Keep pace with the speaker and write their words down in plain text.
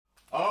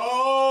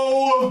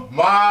Oh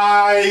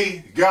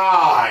my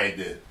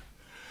God.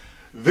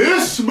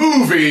 This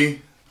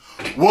movie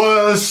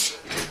was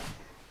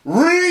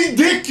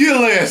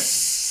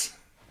ridiculous.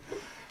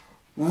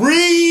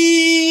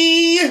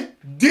 Ridiculous.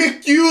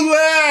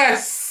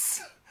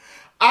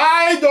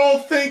 I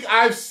don't think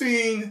I've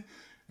seen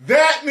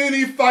that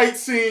many fight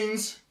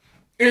scenes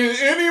in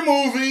any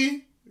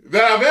movie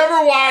that I've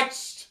ever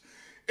watched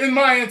in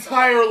my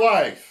entire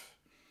life.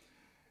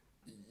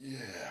 Yeah.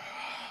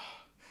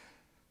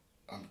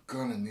 I'm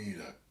gonna need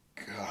a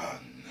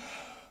gun.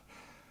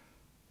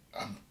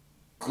 I'm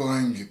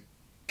going to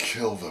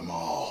kill them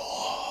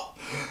all.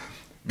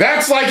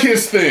 That's like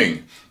his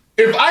thing.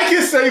 If I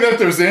can say that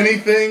there's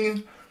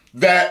anything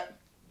that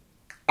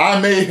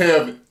I may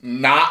have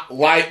not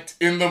liked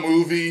in the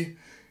movie,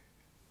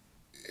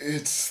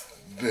 it's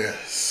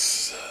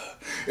this.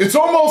 It's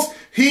almost,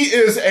 he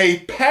is a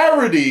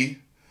parody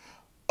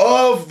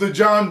of the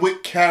John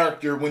Wick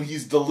character when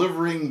he's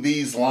delivering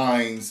these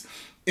lines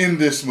in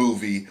this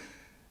movie.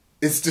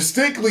 It's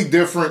distinctly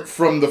different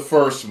from the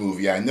first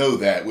movie. I know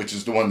that, which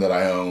is the one that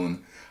I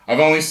own. I've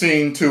only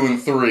seen 2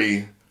 and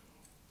 3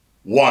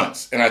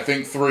 once, and I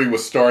think 3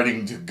 was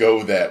starting to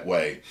go that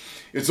way.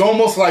 It's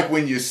almost like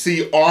when you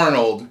see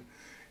Arnold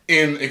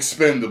in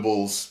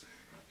Expendables,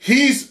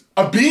 he's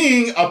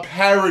being a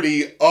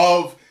parody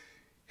of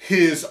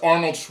his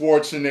Arnold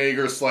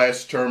Schwarzenegger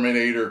 /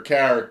 Terminator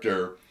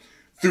character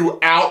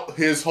throughout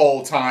his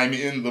whole time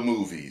in the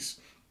movies.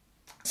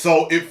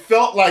 So it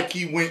felt like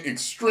he went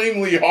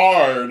extremely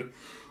hard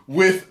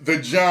with the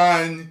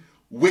John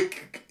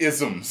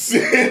Wick-isms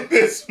in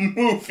this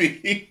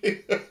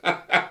movie.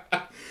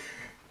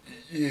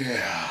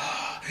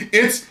 Yeah.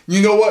 It's,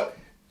 you know what?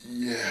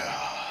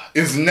 Yeah.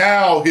 It's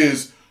now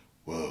his,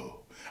 whoa.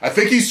 I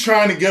think he's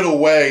trying to get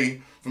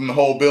away from the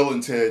whole Bill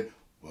and Ted,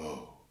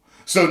 whoa.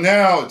 So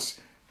now it's,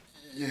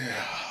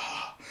 yeah.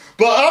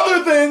 But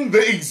other than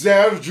the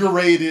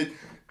exaggerated,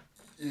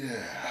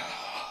 yeah,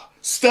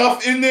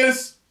 stuff in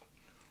this,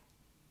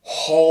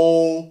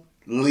 holy-ish.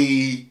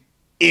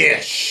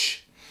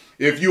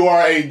 If you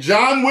are a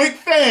John Wick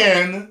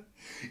fan,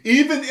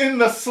 even in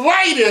the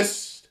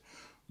slightest,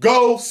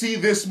 go see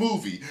this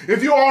movie.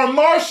 If you are a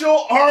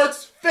martial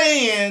arts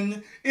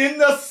fan, in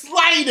the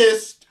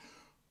slightest,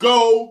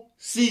 go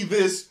see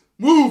this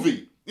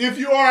movie. If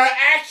you are an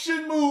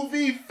action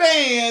movie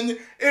fan,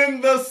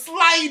 in the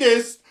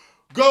slightest,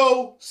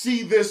 go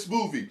see this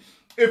movie.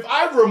 If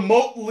I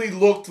remotely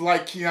looked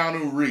like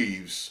Keanu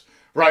Reeves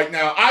right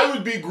now, I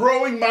would be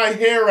growing my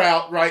hair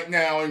out right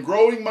now and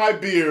growing my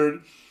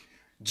beard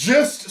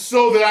just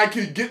so that I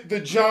could get the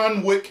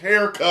John Wick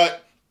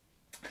haircut.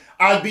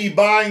 I'd be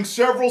buying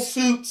several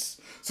suits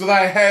so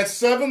that I had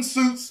 7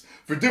 suits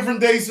for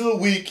different days of the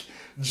week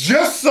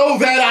just so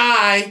that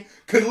I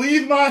could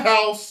leave my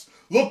house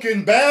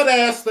looking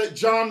badass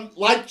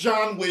like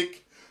John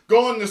Wick,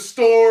 going to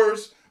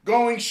stores,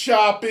 going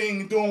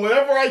shopping, doing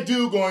whatever I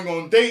do, going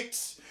on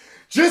dates,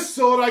 just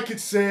so that I could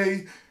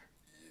say,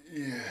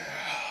 yeah.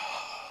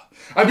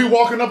 I'd be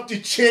walking up to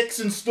chicks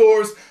in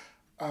stores,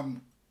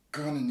 I'm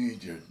gonna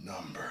need your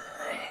number.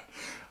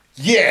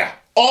 Yeah,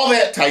 all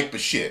that type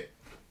of shit.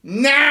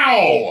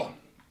 Now,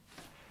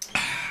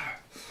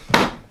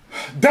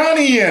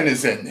 Donnie Yen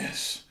is in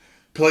this.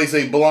 Plays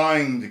a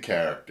blind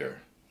character.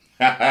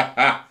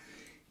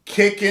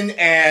 Kicking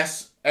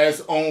ass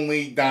as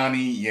only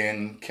Donnie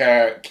Yen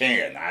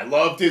can. I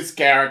loved his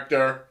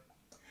character.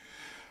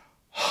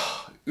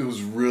 It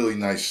was really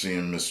nice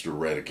seeing Mr.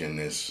 Reddick in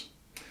this.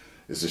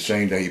 It's a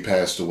shame that he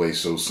passed away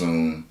so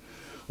soon.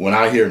 When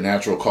I hear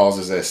natural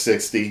causes at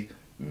 60,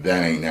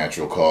 that ain't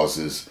natural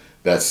causes.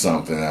 That's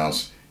something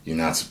else. You're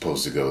not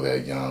supposed to go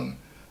that young.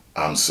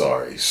 I'm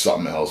sorry.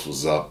 Something else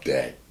was up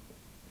that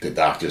the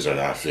doctors are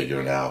not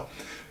figuring out.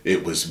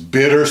 It was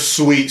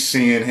bittersweet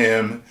seeing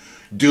him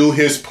do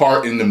his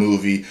part in the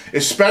movie,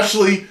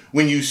 especially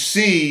when you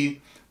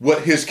see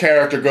what his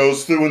character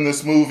goes through in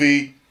this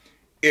movie.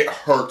 It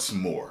hurts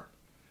more.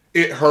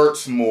 It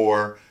hurts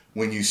more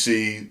when you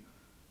see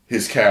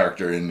his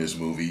character in this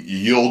movie.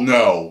 You'll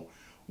know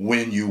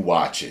when you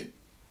watch it.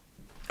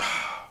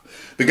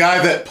 The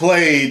guy that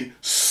played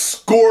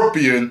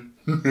Scorpion,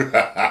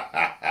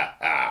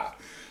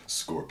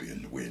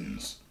 Scorpion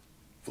wins.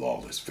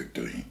 Flawless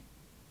victory.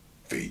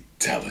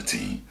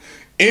 Fatality.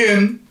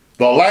 In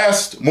the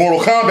last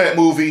Mortal Kombat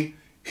movie,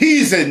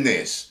 he's in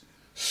this.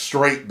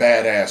 Straight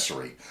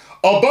badassery.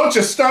 A bunch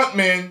of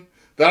stuntmen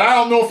that I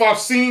don't know if I've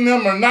seen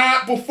them or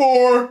not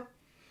before.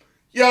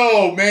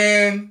 Yo,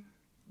 man.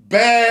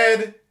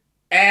 Bad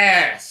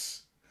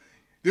ass.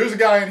 There's a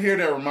guy in here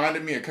that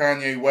reminded me of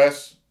Kanye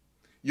West.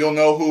 You'll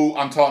know who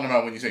I'm talking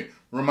about when you say,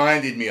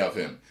 reminded me of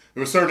him.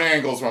 There were certain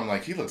angles where I'm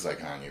like, he looks like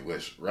Kanye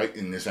West, right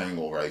in this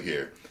angle right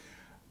here.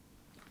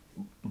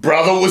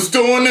 Brother was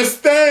doing this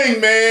thing,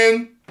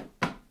 man.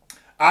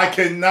 I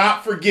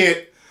cannot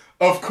forget,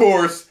 of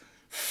course,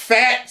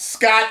 Fat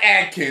Scott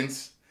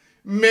Adkins.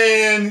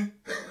 Man,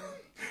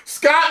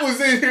 Scott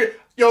was in here.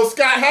 Yo,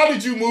 Scott, how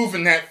did you move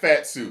in that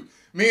fat suit?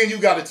 Me and you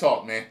got to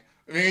talk, man.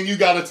 Me and you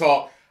got to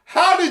talk.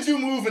 How did you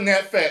move in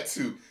that fat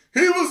suit?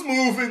 He was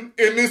moving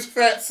in this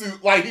fat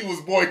suit like he was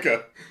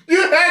Boyka.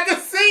 You had to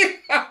see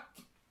him.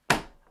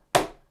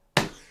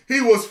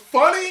 He was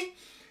funny.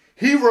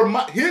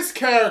 His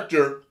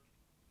character,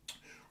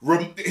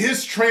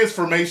 his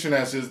transformation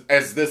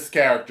as this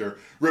character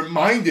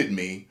reminded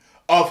me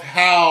of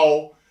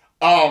how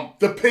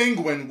the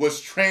Penguin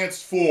was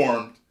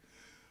transformed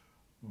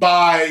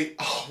by,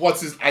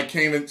 I can't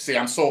even say,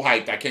 I'm so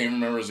hyped, I can't even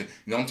remember his name.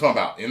 You know what I'm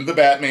talking about? In the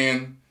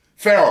Batman,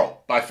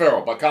 by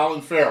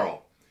Colin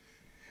Farrell.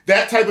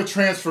 That type of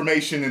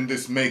transformation in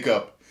this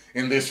makeup,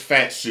 in this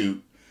fat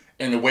suit,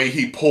 and the way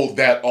he pulled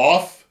that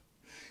off,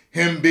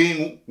 him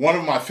being one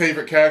of my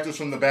favorite characters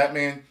from the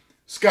Batman,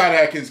 Scott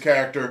Adkins'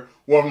 character,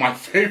 one of my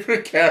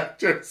favorite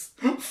characters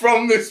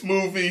from this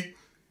movie,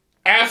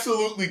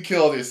 absolutely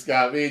killed it,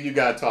 Scott. Man, you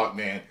gotta talk,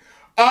 man.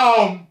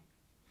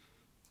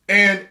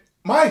 And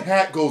my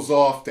hat goes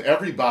off to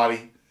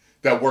everybody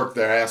that worked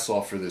their ass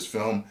off for this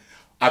film.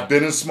 I've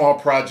been in small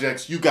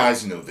projects. You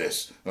guys know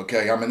this,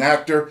 okay? I'm an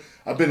actor.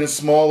 I've been in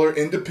smaller,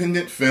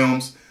 independent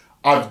films.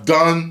 I've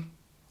done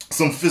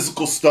some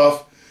physical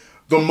stuff.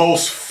 The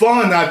most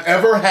fun I've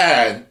ever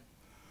had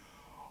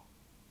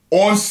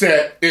on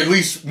set, at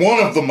least one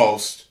of the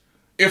most,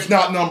 if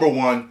not number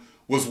one,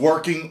 was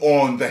working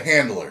on The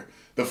Handler.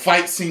 The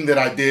fight scene that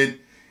I did,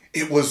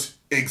 it was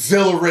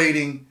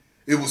exhilarating.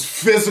 It was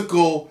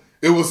physical.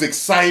 It was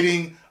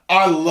exciting.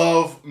 I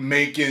love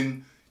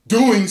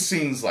doing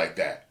scenes like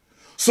that.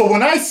 So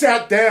when I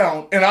sat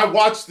down and I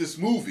watched this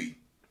movie,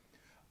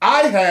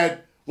 I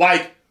had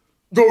like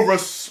the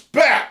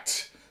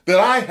respect that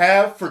I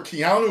have for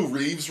Keanu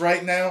Reeves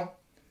right now.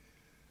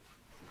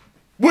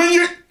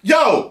 When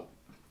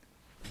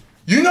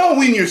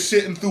when you're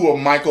sitting through a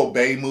Michael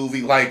Bay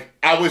movie, like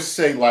I would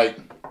say like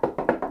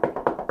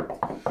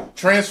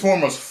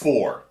Transformers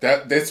 4,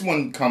 this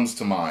one comes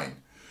to mind,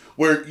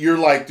 where you're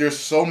like, there's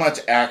so much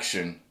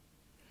action.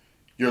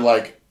 You're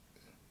like,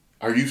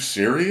 are you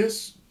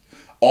serious?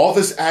 All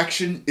this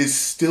action is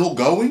still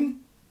going?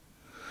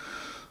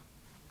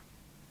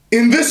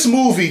 In this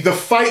movie, the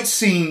fight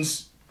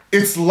scenes,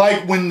 it's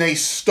like when they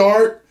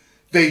start,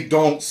 they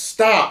don't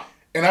stop.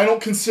 And I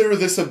don't consider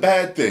this a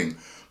bad thing.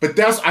 But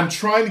I'm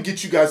trying to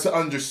get you guys to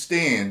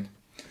understand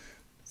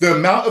the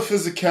amount of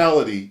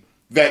physicality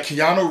that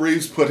Keanu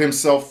Reeves put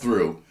himself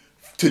through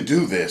to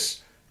do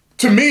this,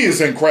 to me,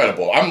 is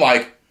incredible. I'm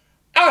like,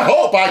 I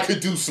hope I could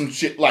do some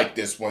shit like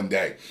this one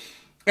day.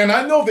 And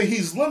I know that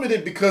he's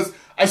limited because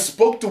I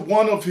spoke to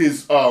one of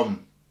his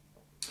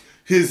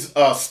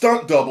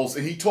stunt doubles,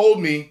 and he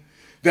told me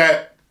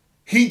that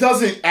he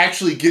doesn't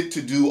actually get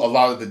to do a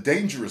lot of the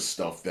dangerous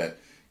stuff that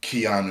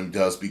Keanu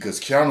does, because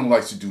Keanu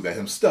likes to do that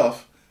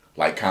himself,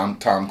 like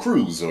Tom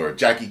Cruise or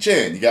Jackie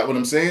Chan. You got what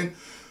I'm saying?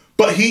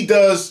 But he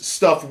does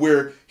stuff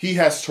where he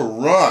has to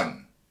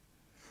run.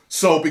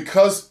 So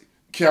because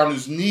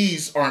Keanu's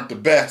knees aren't the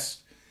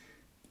best,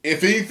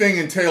 if anything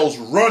entails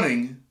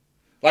running,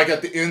 like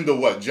at the end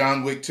of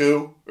John Wick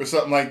 2 or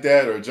something like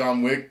that, or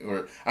John Wick,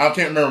 or I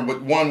can't remember,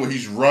 but one where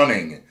he's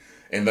running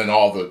and then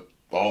all the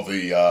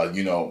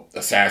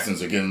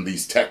assassins are getting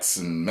these texts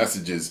and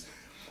messages.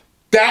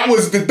 That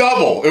was the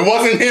double. It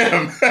wasn't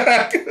him.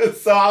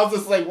 So I was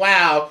just like,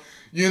 wow.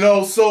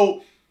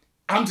 So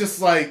I'm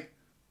just like,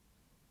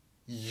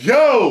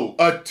 yo,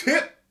 a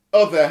tip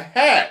of the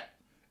hat.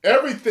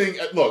 Everything,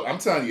 look, I'm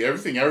telling you,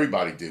 everything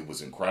everybody did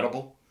was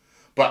incredible.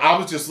 But I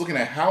was just looking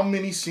at how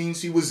many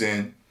scenes he was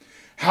in,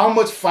 how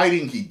much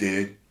fighting he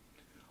did,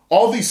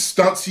 all these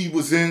stunts he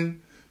was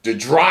in, the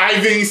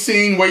driving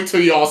scene, wait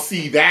till y'all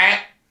see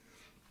that.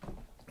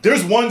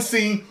 There's one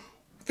scene,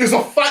 there's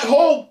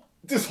a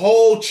this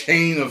whole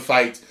chain of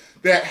fights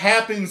that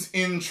happens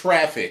in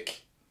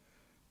traffic.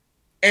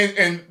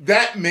 And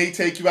that may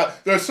take you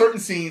out. There are certain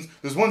scenes,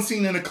 there's one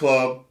scene in a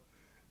club,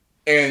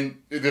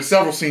 and there's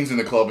several scenes in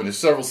the club, and there's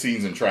several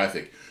scenes in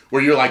traffic,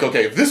 where you're like,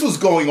 okay, if this was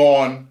going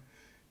on,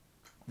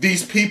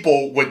 these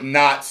people would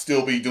not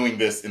still be doing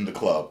this in the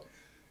club.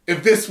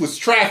 If this was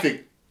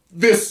traffic,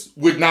 this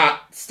would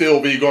not still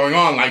be going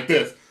on like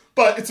this.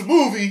 But it's a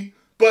movie,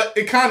 but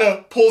it kind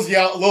of pulls you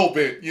out a little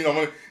bit.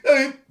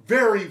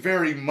 Very,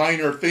 very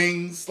minor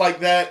things like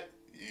that.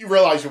 You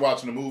realize you're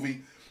watching a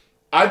movie.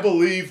 I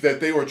believe that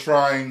they were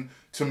trying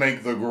to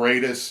make the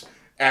greatest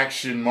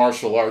action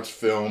martial arts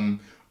film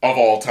of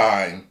all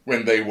time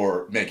when they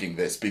were making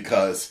this,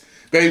 because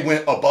they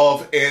went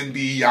above and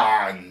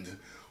beyond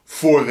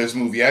for this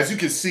movie. As you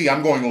can see,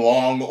 I'm going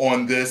long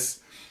on this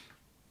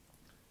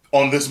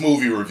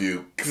movie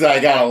review because I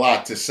got a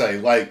lot to say.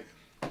 Like,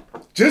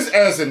 just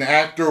as an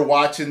actor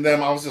watching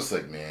them, I was just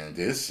like, man,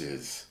 this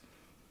is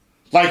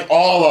like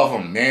all of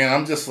them, man.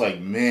 I'm just like,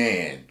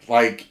 man,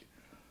 like,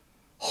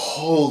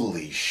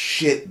 holy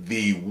shit,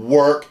 the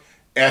work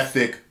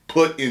ethic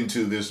put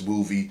into this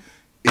movie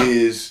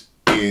is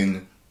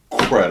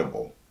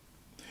incredible.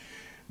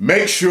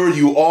 Make sure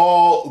you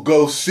all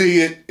go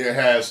see it. It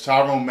has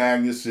Tyrone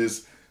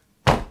Magnus's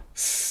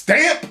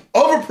stamp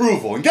of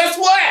approval. And guess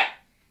what?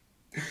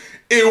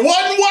 It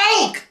wasn't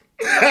woke.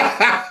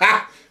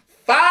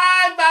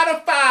 5 out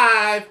of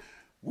 5.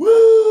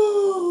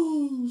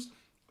 Woos.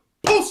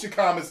 Post your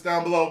comments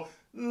down below.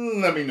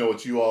 Let me know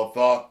what you all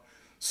thought.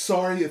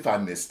 Sorry if I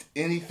missed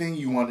anything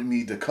you wanted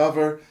me to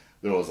cover.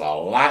 There was a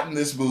lot in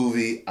this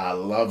movie. I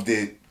loved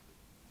it.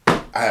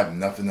 I have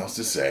nothing else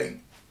to say.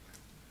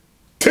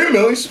 10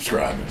 million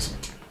subscribers.